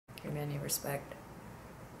me any respect.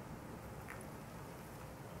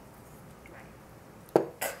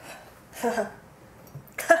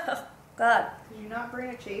 God. Did you not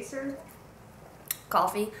bring a chaser?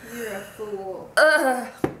 Coffee. You're a fool. Ugh.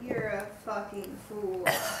 You're a fucking fool.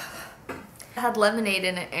 It had lemonade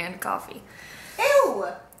in it and coffee. Ew!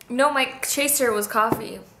 No, my chaser was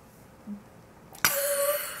coffee.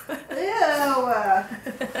 Ew!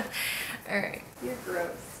 Alright. You're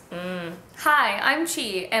gross. Hi, I'm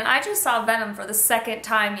Chii, and I just saw Venom for the second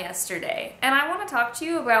time yesterday. And I want to talk to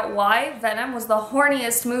you about why Venom was the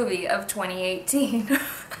horniest movie of 2018.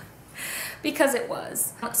 Because it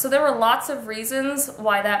was. So there were lots of reasons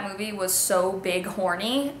why that movie was so big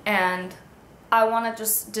horny, and I want to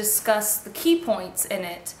just discuss the key points in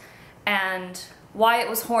it, and why it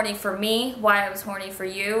was horny for me, why it was horny for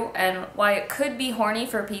you, and why it could be horny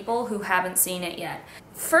for people who haven't seen it yet.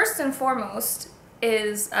 First and foremost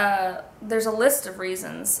is, there's a list of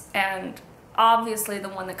reasons, and obviously the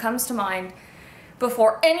one that comes to mind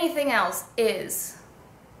before anything else is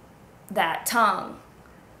that tongue.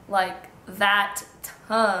 Like, that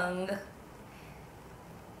tongue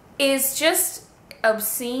is just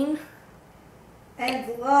obscene.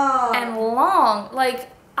 And long. And long.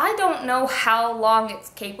 Like, I don't know how long it's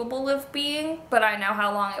capable of being, but I know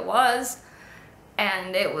how long it was.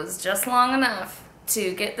 And it was just long enough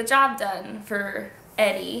to get the job done for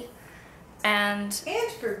Eddie. And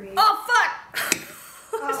for me. oh, fuck!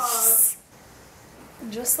 Oh.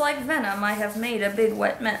 Just like Venom, I have made a big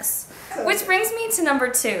wet mess. Which brings me to number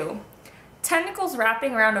 2. Tentacles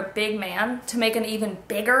wrapping around a big man to make an even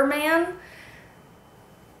bigger man.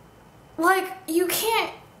 Like, you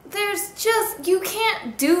can't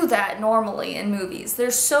do that normally in movies.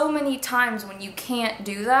 There's so many times when you can't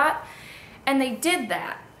do that, and they did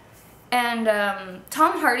that. And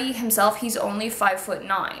Tom Hardy himself, he's only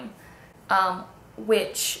 5'9",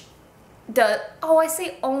 which does, oh, I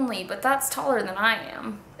say only, but that's taller than I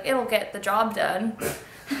am. It'll get the job done.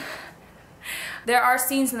 There are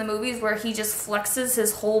scenes in the movies where he just flexes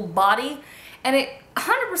his whole body, and it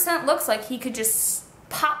 100% looks like he could just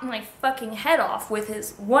pop my fucking head off with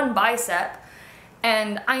his one bicep.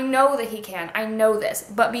 And I know that he can, I know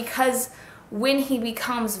this, but because when he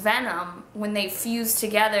becomes Venom, when they fuse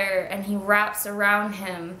together and he wraps around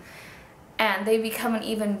him and they become an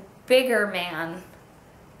even bigger man,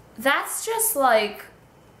 that's just like,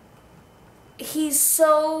 he's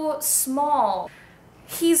so small.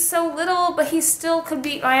 He's so little, but he still could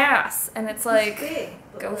beat my ass. And it's like, big,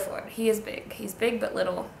 go little. for it. He is big. He's big but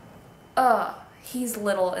little. He's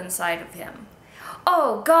little inside of him.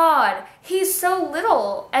 Oh God, he's so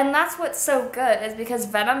little. And that's what's so good, is because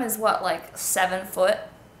Venom is what, like 7 foot?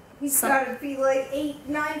 He's gotta be like 8,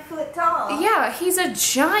 9 foot tall. Yeah, he's a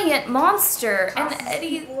giant monster. Tosses and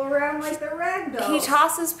Eddie, people around like they're ragdolls. he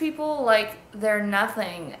tosses people like they're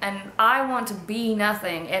nothing. And I want to be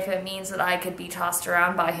nothing if it means that I could be tossed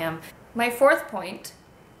around by him. My 4th point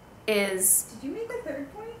is... Did you make a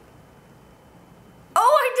 3rd point?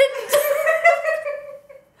 Oh, I didn't!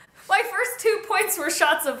 My first 2 points were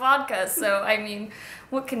shots of vodka, so I mean,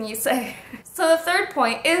 what can you say? So the 3rd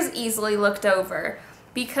point is easily looked over,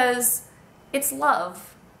 because it's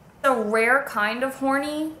love. A rare kind of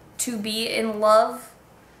horny to be in love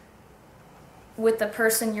with the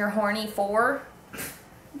person you're horny for.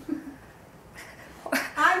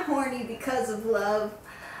 I'm horny because of love.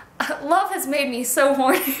 Love has made me so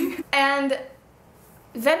horny. And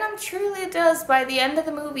Venom truly does, by the end of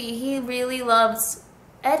the movie, he really loves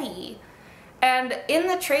Eddie. And in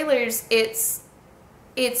the trailers, it's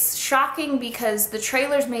shocking because the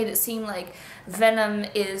trailers made it seem like Venom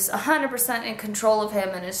is 100% in control of him,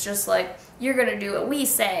 and it's just like, you're gonna do what we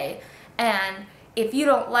say, and if you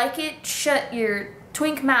don't like it, shut your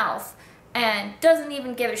twink mouth, and doesn't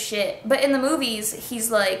even give a shit. But in the movies,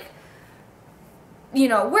 he's like, you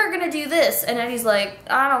know, we're gonna do this, and Eddie's like,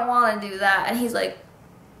 I don't want to do that, and he's like,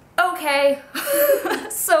 okay.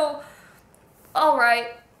 So, alright,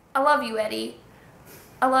 I love you, Eddie.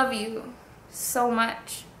 I love you so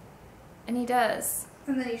much. And he does.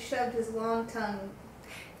 And then he shoved his long tongue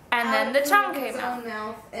and then the tongue came out. His own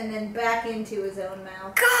mouth, and then back into his own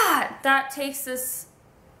mouth. God! That takes us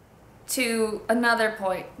to another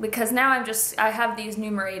point, because now I have these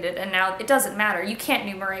numerated, and now it doesn't matter. You can't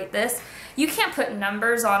numerate this. You can't put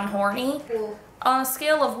numbers on horny. Cool. On a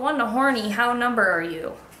scale of 1 to horny, how number are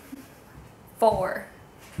you? 4.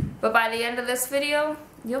 But by the end of this video,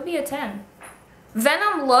 you'll be a 10.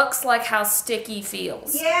 Venom looks like how Sticky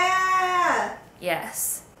feels. Yeah!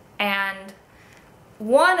 Yes. And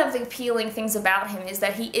one of the appealing things about him is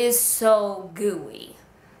that he is so gooey.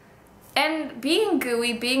 And being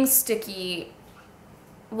gooey, being sticky,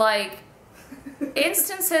 Like,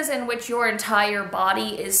 instances in which your entire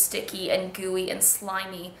body is sticky and gooey and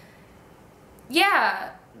slimy.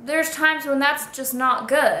 Yeah, there's times when that's just not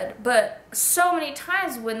good, but so many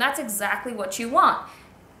times when that's exactly what you want.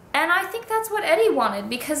 And I think that's what Eddie wanted,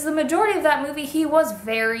 because the majority of that movie, he was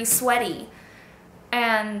very sweaty.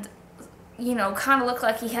 And, you know, kind of looked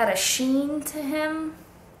like he had a sheen to him.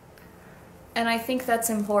 And I think that's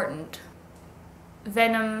important.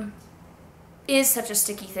 Venom is such a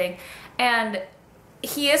sticky thing. And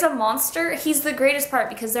he is a monster. He's the greatest part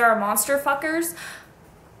because there are monster fuckers.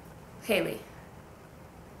 Haley.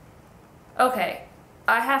 Okay,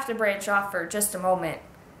 I have to branch off for just a moment.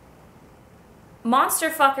 Monster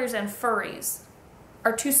fuckers and furries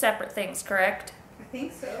are two separate things, correct? I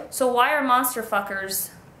think so. So why are monster fuckers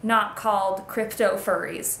not called crypto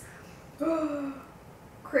furries?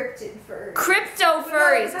 Cryptid furries. Crypto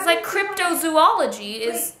furries! It's like cryptozoology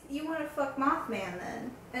is... You want to fuck Mothman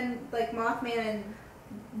then. And, like, Mothman and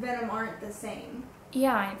Venom aren't the same.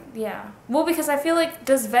 Yeah. Well, because I feel like,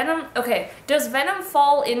 does Venom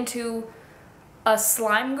fall into a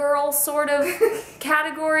slime girl sort of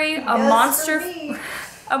category, a monster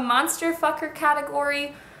fucker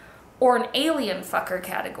category, or an alien fucker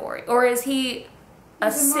category? Or is he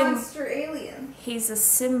He's a monster alien? He's a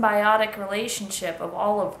symbiotic relationship of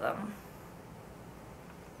all of them.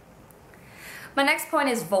 My next point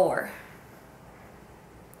is vor.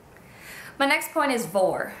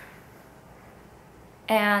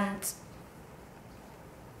 And,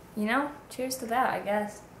 you know, cheers to that, I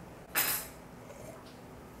guess.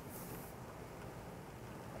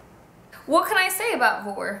 What can I say about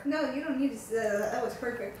vor? No, you don't need to say that. That was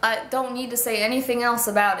perfect. I don't need to say anything else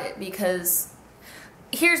about it, because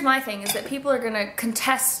here's my thing, is that people are going to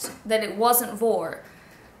contest that it wasn't vor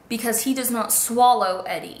because he does not swallow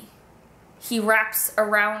Eddie. He wraps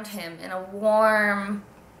around him in a warm,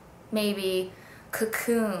 maybe,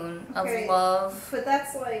 cocoon of love. But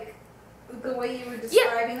that's like, the way you were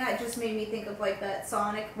describing that just made me think of like that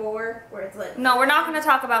Sonic vor, where it's like... No, we're not going to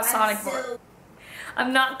talk about Sonic vor.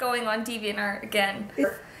 I'm not going on DeviantArt again.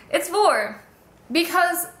 It's vor.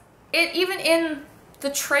 Because it, even in the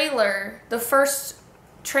trailer, the first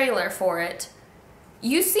trailer for it,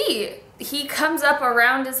 you see he comes up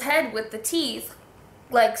around his head with the teeth,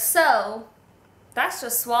 like so. That's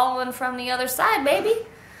just swallowing from the other side, baby.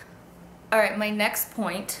 Alright, my next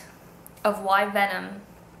point of why Venom,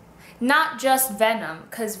 not just Venom,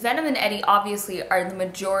 because Venom and Eddie obviously are the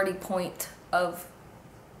majority point of,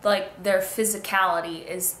 like, their physicality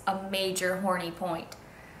is a major horny point.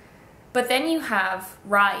 But then you have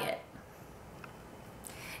Riot.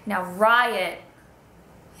 Now Riot,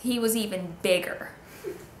 he was even bigger.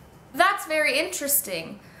 That's very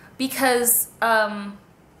interesting because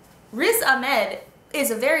Riz Ahmed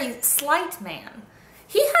is a very slight man.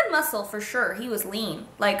 He had muscle for sure. He was lean.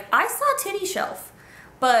 Like, I saw Titty Shelf.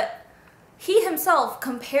 But he himself,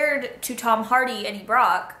 compared to Tom Hardy, Eddie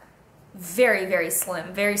Brock, very, very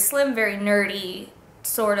slim. Very slim, very nerdy,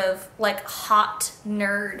 sort of like hot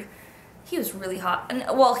nerd. He was really hot. And,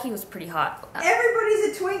 well, he was pretty hot.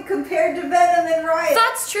 Everybody's a twink compared to Venom and Riot.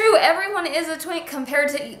 That's true. Everyone is a twink compared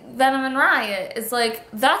to Venom and Riot. It's like,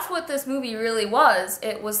 that's what this movie really was.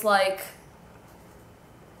 It was like,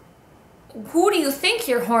 who do you think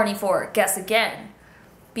you're horny for? Guess again.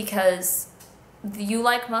 Because you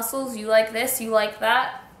like muscles, you like this, you like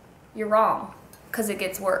that. You're wrong. Because it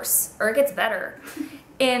gets worse. Or it gets better.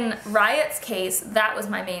 In Riot's case, that was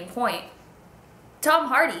my main point. Tom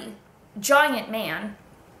Hardy, giant man.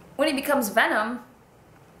 When he becomes Venom,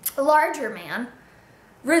 a larger man.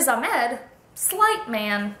 Riz Ahmed, slight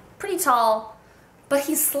man, pretty tall, but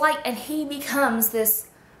he's slight, and he becomes this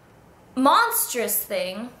monstrous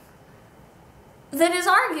thing that is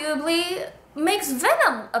arguably makes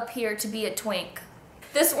Venom appear to be a twink.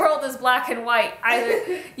 This world is black and white.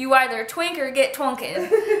 You either twink or get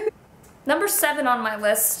twunkin'. Number 7 on my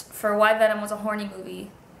list for why Venom was a horny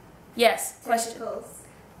movie. Yes, question. Tentacles.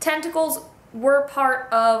 Tentacles were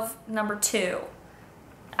part of number 2.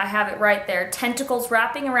 I have it right there. Tentacles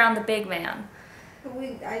wrapping around the big man.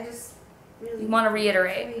 I just really... You want to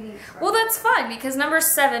reiterate. Well, that's fine, because number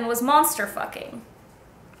 7 was monster fucking.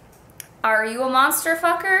 Are you a monster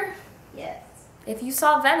fucker? Yes. If you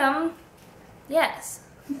saw Venom, yes.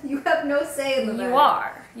 You have no say in the matter. You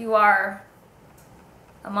are. You are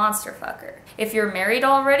a monster fucker. If you're married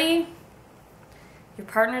already, your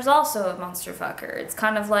partner's also a monster fucker. It's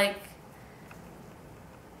kind of like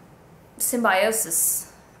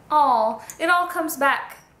symbiosis. Oh, it all comes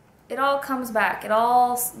back. It all comes back. It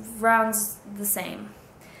all rounds the same.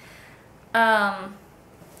 I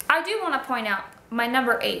do want to point out my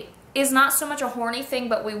number 8. is not so much a horny thing,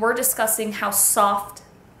 but we were discussing how soft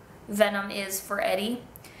Venom is for Eddie.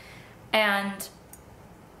 And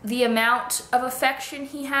the amount of affection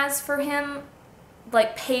he has for him,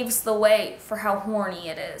 like, paves the way for how horny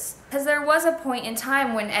it is. Because there was a point in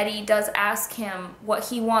time when Eddie does ask him what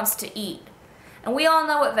he wants to eat. And we all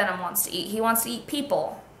know what Venom wants to eat. He wants to eat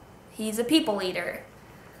people. He's a people eater.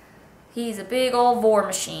 He's a big old vor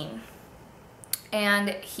machine. And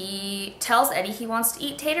he tells Eddie he wants to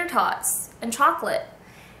eat tater tots and chocolate.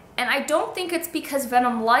 And I don't think it's because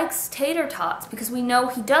Venom likes tater tots, because we know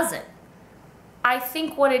he doesn't. I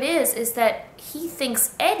think what it is that he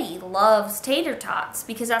thinks Eddie loves tater tots,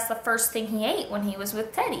 because that's the first thing he ate when he was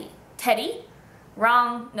with Teddy. Teddy?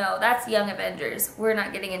 Wrong. No, that's Young Avengers. We're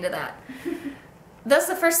not getting into that. That's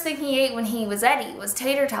the first thing he ate when he was Eddie, was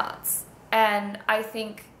tater tots. And I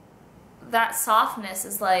think that softness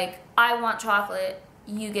is like, I want chocolate,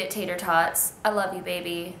 you get tater tots. I love you,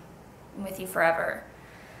 baby. I'm with you forever.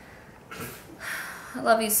 I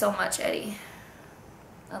love you so much, Eddie.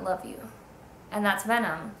 I love you. And that's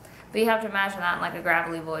Venom. But you have to imagine that in like a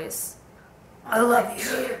gravelly voice. I love you.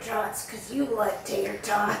 Tater tots, because you like tater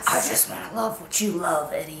tots. I just want to love what you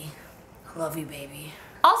love, Eddie. I love you, baby.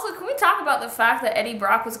 Also, can we talk about the fact that Eddie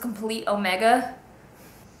Brock was a complete omega?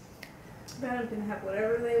 Venom can have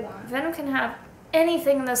whatever they want. Venom can have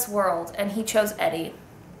anything in this world, and he chose Eddie.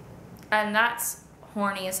 And that's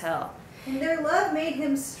horny as hell. And their love made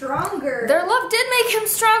him stronger. Their love did make him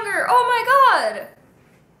stronger. Oh my god.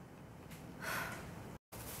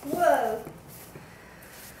 Whoa.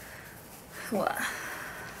 What?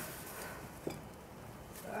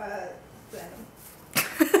 Venom.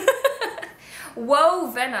 Whoa,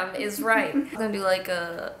 Venom is right. I'm gonna do like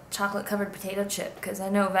a chocolate covered potato chip, because I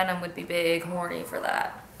know Venom would be big horny for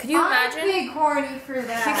that. Could you imagine? I'm big horny for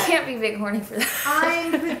that. You can't be big horny for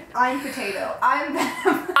that. I'm potato. I'm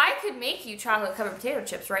Venom. I could make you chocolate covered potato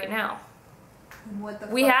chips right now. What the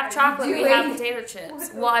We fuck have are you chocolate, we doing? have potato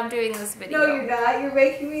chips. Well, I'm doing this video. No, you're not. You're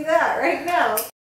making me that right now.